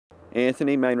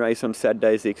Anthony, main race on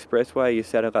Saturday's the Expressway. You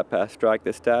saddled up Strike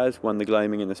the Stars, won the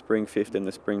Gloaming in the Spring, fifth in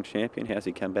the Spring Champion. How's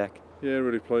he come back? Yeah,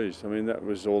 really pleased. I mean, that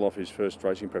was all off his first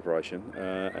racing preparation,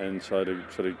 and so to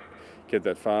sort of get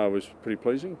that far was pretty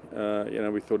pleasing.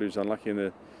 We thought he was unlucky in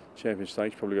the Champion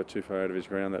Stakes, probably got too far out of his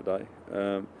ground that day.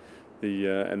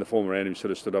 And the form around him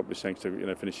sort of stood up with thanks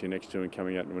to finishing next to and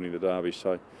coming out and winning the Derby.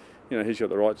 So, he's got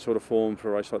the right sort of form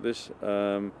for a race like this.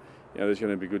 There's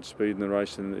going to be good speed in the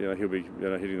race, and he'll be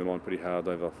hitting the line pretty hard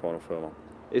over the final furlong.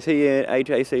 Is he an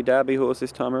AJC Derby horse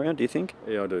this time around, do you think?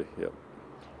 Yeah, I do, yep.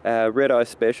 Red Eye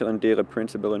Special and Dealer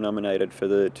Principal are nominated for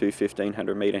the two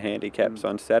 1500 metre handicaps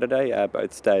on Saturday.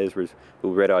 Both stayers,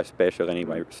 Red Eye Special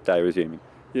anyway, stay resuming.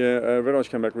 Yeah, Red Eye's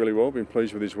come back really well, been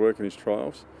pleased with his work and his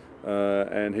trials,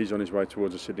 and he's on his way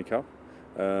towards the Sydney Cup,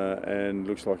 and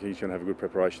looks like he's going to have a good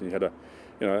preparation. He had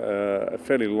a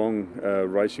fairly long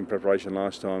racing preparation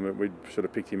last time. We sort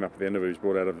of picked him up at the end of it. He was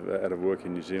brought out of work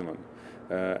in New Zealand,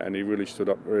 and he really stood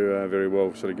up very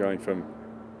well, sort of going from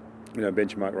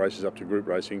benchmark races up to group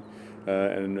racing,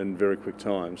 and very quick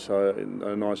time. So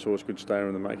a nice horse, good stayer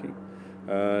in the making.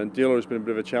 Dealer has been a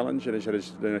bit of a challenge, and he's had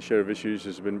his share of issues,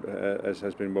 as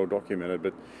has been well documented.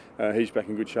 But he's back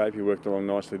in good shape. He worked along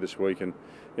nicely this week, and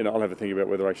I'll have a think about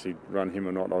whether I actually run him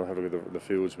or not. I'll have a look at the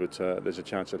fields, but there's a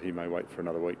chance that he may wait for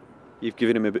another week. You've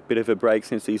given him a bit of a break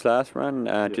since his last run,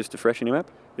 just to freshen him up.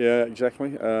 Yeah, exactly.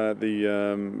 He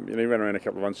ran around a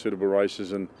couple of unsuitable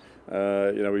races, and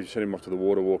we've sent him off to the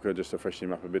Water Walker just to freshen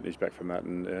him up a bit. And he's back from that,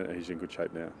 and he's in good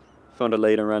shape now. Fonda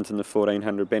Leader runs in the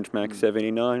 1400 benchmark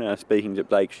 79. Speaking to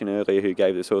Blake Shin earlier, who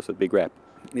gave this horse a big rap.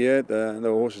 Yeah, the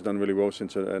horse has done really well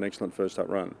since an excellent first up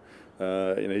run.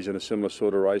 He's in a similar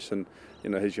sort of race, and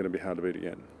he's going to be hard to beat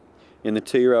again. In the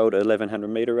 2-year-old 1100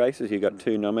 metre races, you got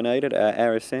two nominated,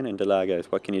 Arisen and Delagos.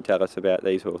 What can you tell us about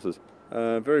these horses?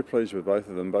 Very pleased with both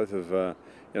of them. Both have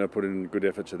put in good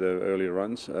effort to their earlier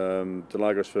runs.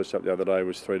 Delagos first up the other day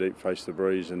was 3 deep, faced the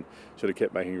breeze, and sort of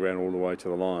kept making ground all the way to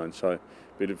the line. So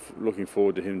looking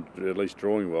forward to him at least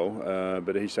drawing well,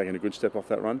 but he's taken a good step off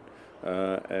that run,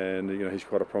 and he's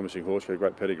quite a promising horse, got a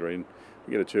great pedigree, and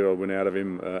we get a 2-year-old win out of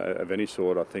him of any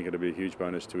sort. I think it'll be a huge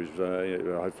bonus to his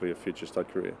hopefully a future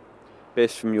state career.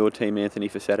 Best from your team, Anthony,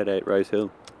 for Saturday at Rosehill?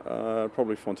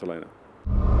 Probably Fontalina.